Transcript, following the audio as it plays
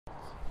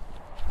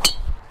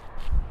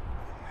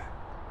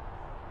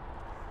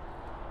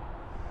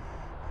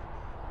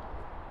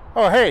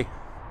Oh, hey.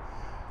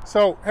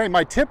 So, hey,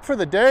 my tip for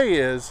the day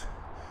is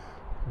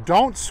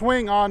don't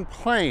swing on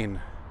plane.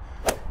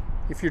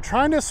 If you're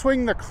trying to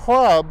swing the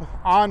club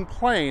on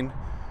plane,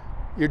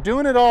 you're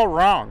doing it all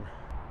wrong.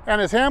 And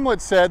as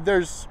Hamlet said,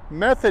 there's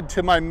method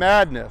to my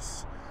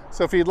madness.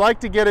 So if you'd like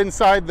to get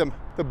inside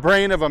the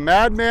brain of a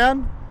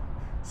madman,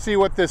 see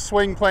what this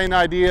swing plane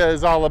idea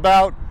is all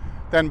about,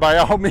 then by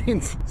all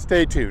means,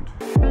 stay tuned.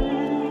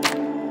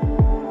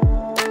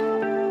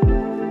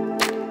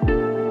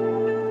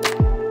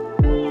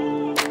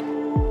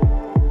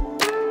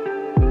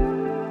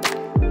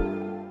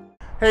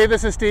 Hey,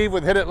 this is Steve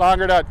with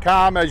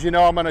HitItLonger.com. As you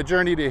know, I'm on a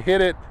journey to hit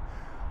it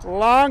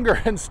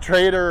longer and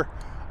straighter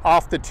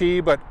off the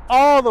tee, but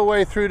all the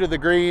way through to the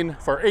green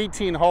for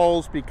 18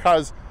 holes,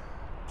 because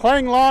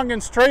playing long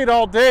and straight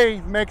all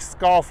day makes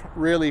golf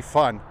really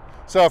fun.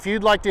 So if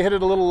you'd like to hit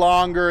it a little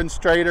longer and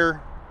straighter,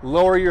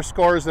 lower your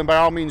scores, then by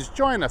all means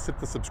join us. Hit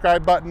the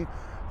subscribe button,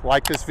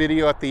 like this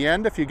video at the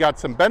end if you got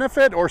some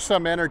benefit or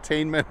some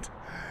entertainment.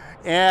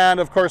 And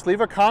of course, leave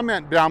a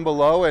comment down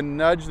below and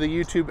nudge the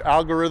YouTube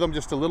algorithm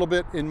just a little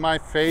bit in my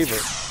favor.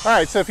 All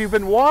right, so if you've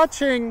been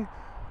watching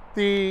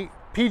the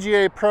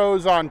PGA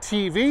pros on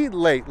TV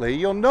lately,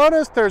 you'll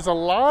notice there's a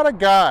lot of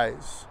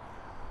guys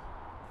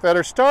that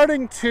are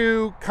starting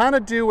to kind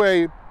of do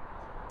a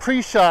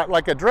pre-shot,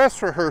 like a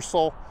dress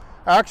rehearsal,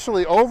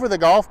 actually over the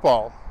golf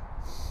ball.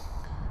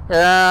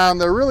 And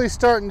they're really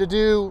starting to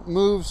do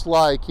moves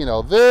like, you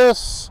know,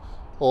 this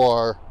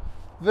or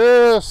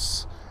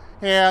this.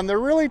 And they're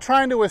really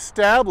trying to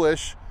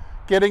establish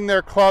getting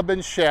their club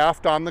and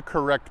shaft on the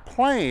correct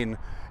plane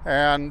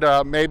and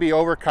maybe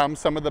overcome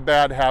some of the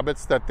bad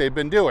habits that they've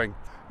been doing.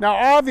 Now,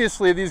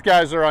 obviously, these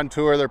guys are on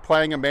tour. They're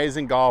playing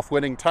amazing golf,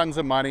 winning tons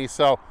of money.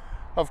 So,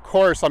 of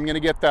course, I'm going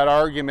to get that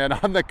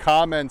argument on the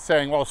comments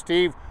saying, well,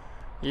 Steve,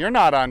 you're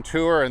not on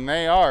tour and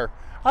they are.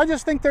 I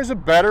just think there's a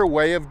better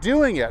way of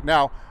doing it.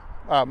 Now,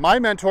 my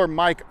mentor,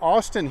 Mike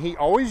Austin, he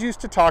always used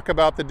to talk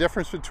about the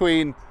difference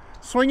between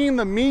swinging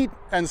the meat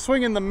and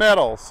swinging the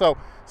metal. So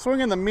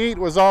swinging the meat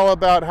was all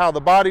about how the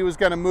body was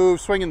going to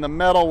move. Swinging the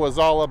metal was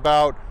all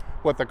about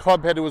what the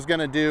club head was going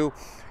to do.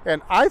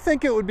 And I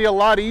think it would be a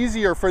lot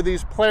easier for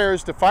these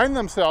players to find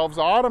themselves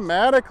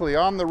automatically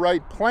on the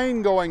right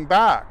plane going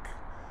back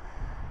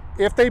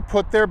if they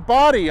put their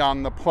body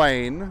on the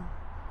plane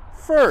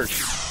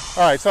first.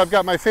 All right, so I've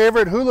got my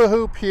favorite hula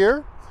hoop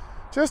here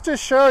just to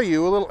show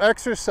you a little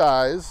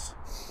exercise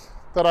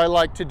that I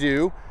like to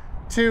do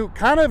to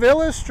kind of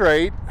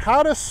illustrate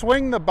how to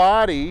swing the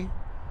body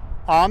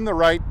on the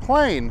right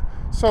plane.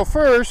 So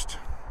first,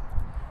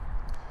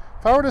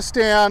 if I were to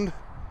stand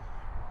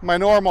my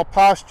normal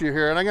posture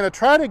here, and I'm going to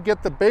try to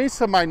get the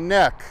base of my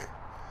neck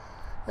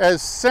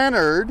as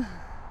centered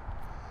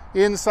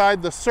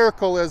inside the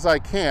circle as I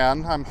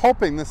can. I'm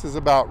hoping this is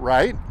about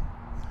right.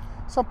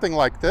 Something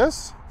like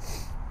this.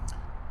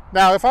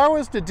 Now, if I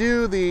was to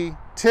do the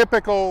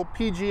typical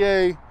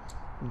PGA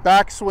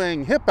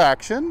backswing hip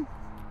action,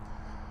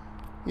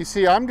 you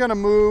see, I'm going to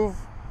move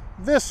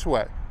this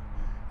way.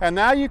 And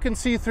now you can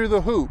see through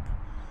the hoop.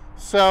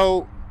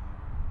 So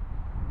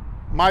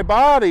my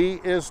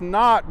body is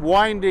not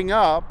winding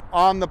up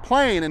on the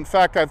plane. In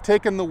fact, I've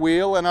taken the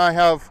wheel and I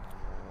have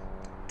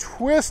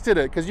twisted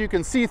it, because you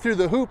can see through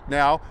the hoop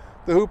now.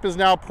 The hoop is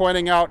now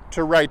pointing out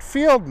to right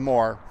field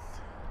more.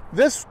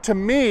 This, to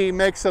me,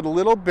 makes it a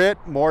little bit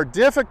more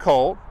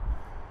difficult.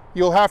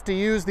 You'll have to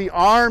use the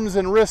arms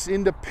and wrists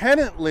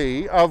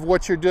independently of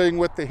what you're doing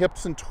with the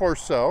hips and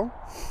torso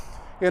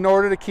in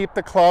order to keep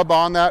the club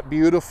on that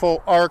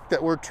beautiful arc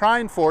that we're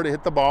trying for to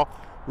hit the ball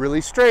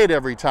really straight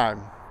every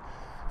time.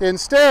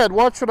 Instead,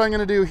 watch what I'm going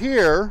to do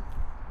here.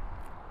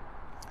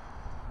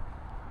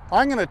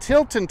 I'm going to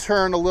tilt and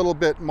turn a little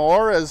bit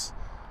more, as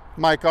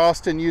Mike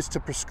Austin used to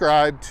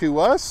prescribe to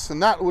us,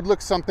 and that would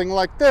look something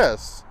like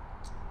this.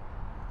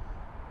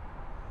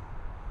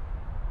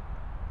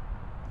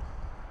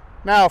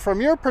 Now,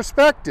 from your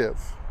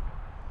perspective,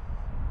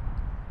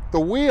 the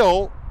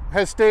wheel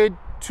has stayed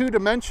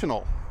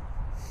two-dimensional.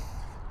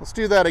 Let's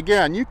do that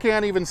again. You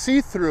can't even see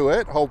through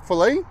it,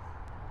 hopefully.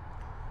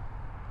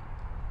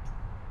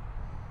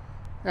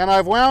 And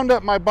I've wound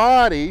up my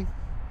body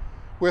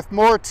with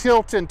more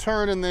tilt and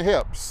turn in the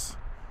hips.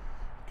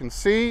 You can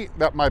see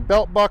that my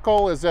belt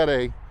buckle is at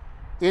an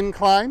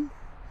incline.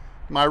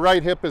 My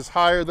right hip is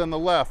higher than the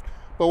left.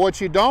 But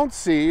what you don't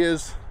see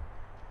is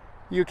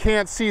you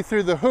can't see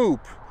through the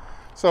hoop.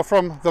 So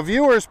from the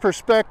viewer's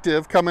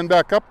perspective, coming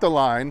back up the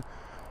line,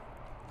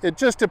 it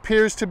just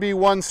appears to be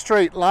one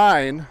straight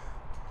line.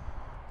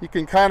 You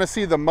can kind of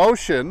see the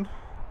motion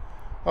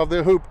of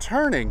the hoop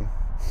turning.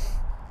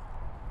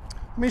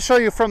 Let me show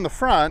you from the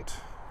front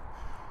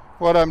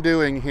what I'm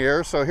doing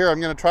here. So here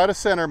I'm going to try to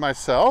center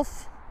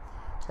myself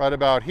right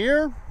about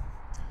here.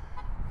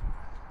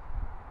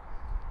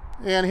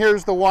 And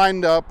here's the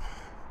wind up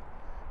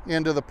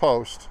into the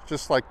post,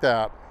 just like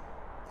that.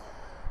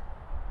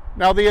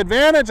 Now, the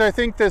advantage I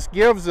think this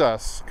gives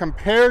us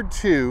compared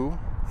to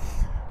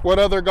what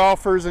other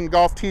golfers and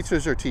golf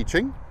teachers are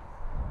teaching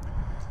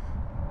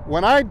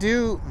when I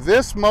do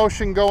this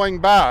motion going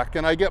back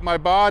and I get my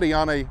body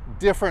on a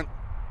different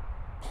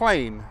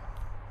plane,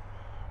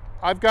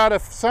 I've got to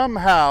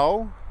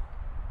somehow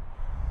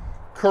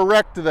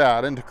correct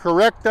that. And to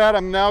correct that,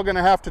 I'm now going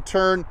to have to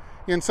turn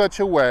in such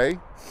a way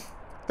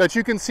that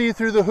you can see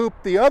through the hoop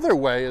the other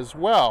way as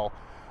well.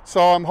 So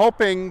I'm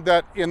hoping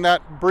that in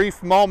that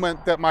brief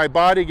moment that my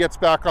body gets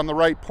back on the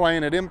right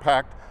plane at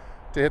impact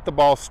to hit the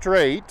ball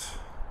straight.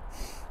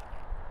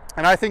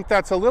 And I think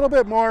that's a little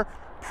bit more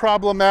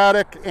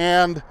problematic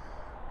and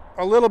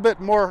a little bit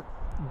more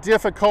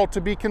difficult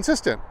to be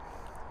consistent.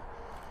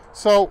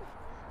 So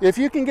if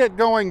you can get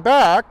going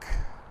back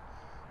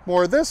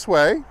more this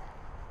way,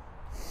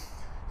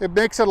 it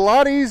makes it a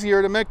lot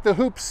easier to make the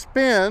hoop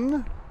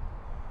spin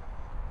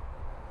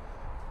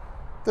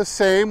the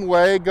same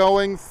way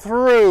going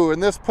through.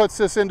 And this puts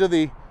us into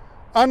the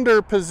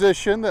under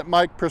position that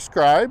Mike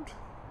prescribed.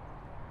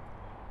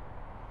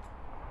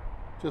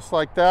 Just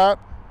like that,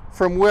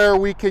 from where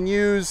we can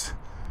use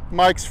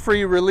Mike's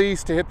free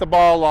release to hit the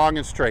ball long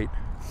and straight.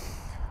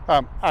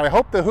 I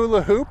hope the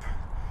hula hoop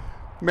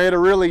made a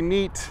really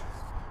neat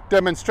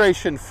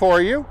demonstration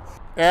for you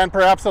and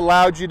perhaps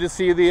allowed you to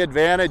see the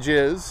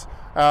advantages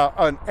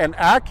and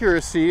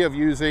accuracy of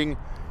using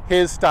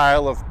his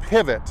style of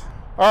pivot.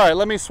 All right,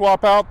 let me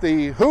swap out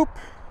the hoop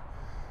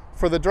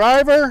for the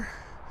driver.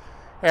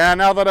 And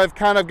now that I've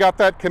kind of got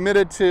that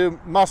committed to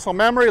muscle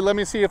memory, let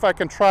me see if I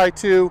can try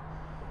to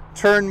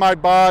turn my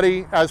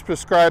body as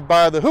prescribed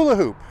by the hula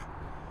hoop.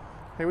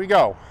 Here we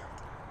go.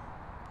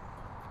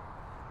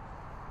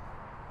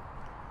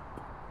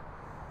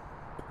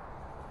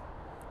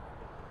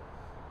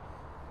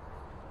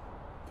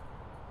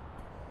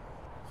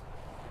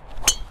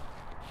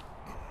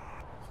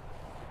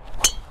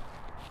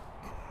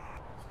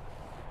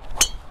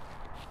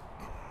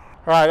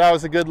 All right, that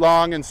was a good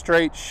long and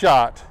straight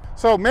shot.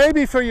 So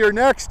maybe for your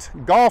next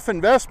golf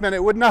investment,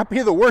 it would not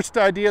be the worst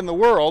idea in the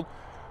world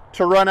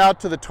to run out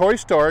to the toy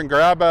store and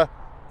grab a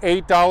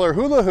 $8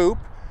 hula hoop,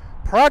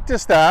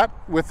 practice that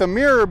with a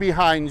mirror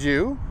behind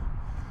you,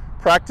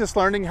 practice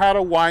learning how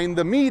to wind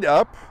the meat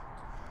up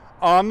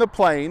on the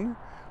plane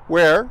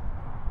where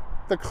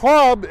the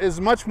club is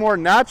much more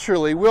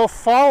naturally will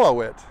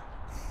follow it.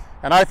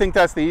 And I think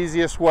that's the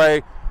easiest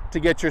way to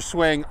get your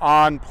swing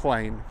on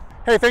plane.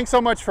 Hey, thanks so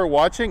much for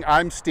watching.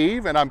 I'm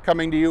Steve and I'm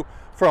coming to you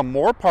from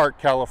Moorpark,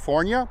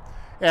 California.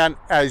 And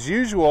as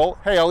usual,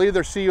 hey, I'll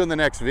either see you in the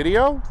next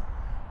video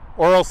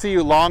or I'll see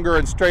you longer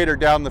and straighter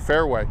down the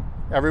fairway.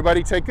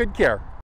 Everybody take good care.